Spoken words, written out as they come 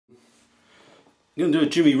I'm going to do a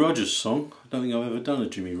Jimmie Rodgers song. I don't think I've ever done a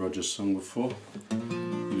Jimmie Rodgers song before.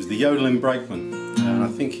 He was the Yodeling Brakeman, and I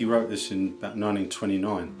think he wrote this in about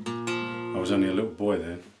 1929. I was only a little boy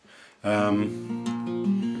then.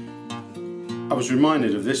 I was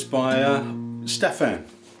reminded of this by Stefan,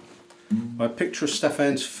 by a picture of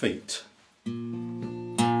Stefan's feet.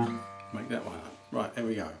 Make that one up. Right, here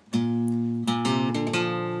we go.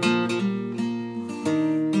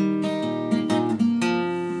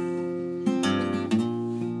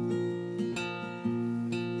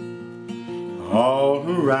 All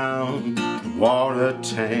around the water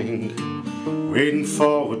tank, waiting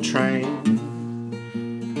for a train.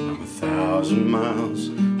 I'm 1,000 miles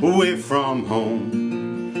away from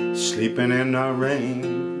home, sleeping in the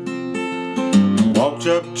rain. Walked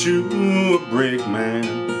up to a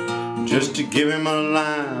brakeman just to give him a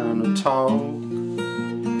line of talk.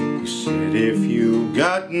 He said, if you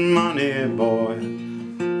got money, boy,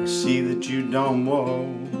 I see that you don't walk.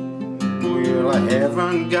 Well, I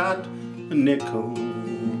haven't got a nickel,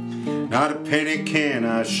 not a penny can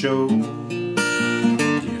I show.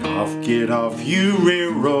 Get off, you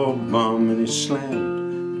railroad bum. And he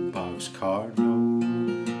slammed the boxcar door.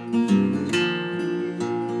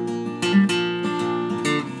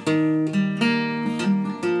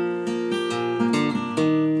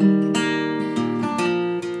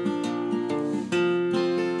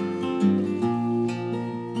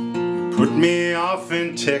 Put me off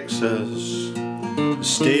in Texas, a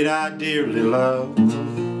state I dearly love.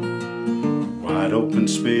 Wide open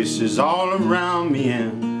spaces all around me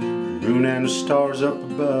and the moon and the stars up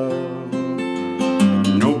above.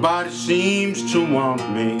 Nobody seems to want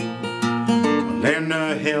me, lend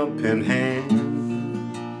a helping hand.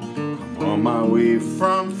 I'm on my way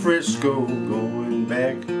from Frisco, going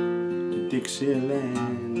back to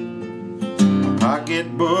Dixieland. My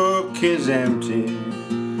pocketbook is empty,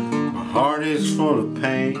 my heart is full of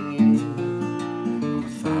pain.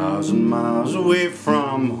 1,000 miles away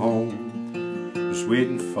from home, just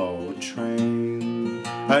waiting for a train.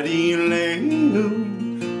 Adee-lay-oo,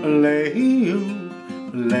 lay-oo,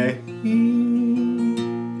 lay-oo.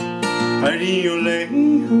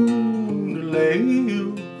 Adee-lay-oo,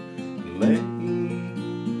 lay-oo, lay-oo.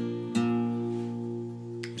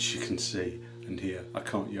 As you can see and hear, I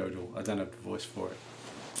can't yodel. I don't have the voice for it.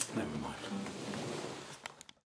 Never mind.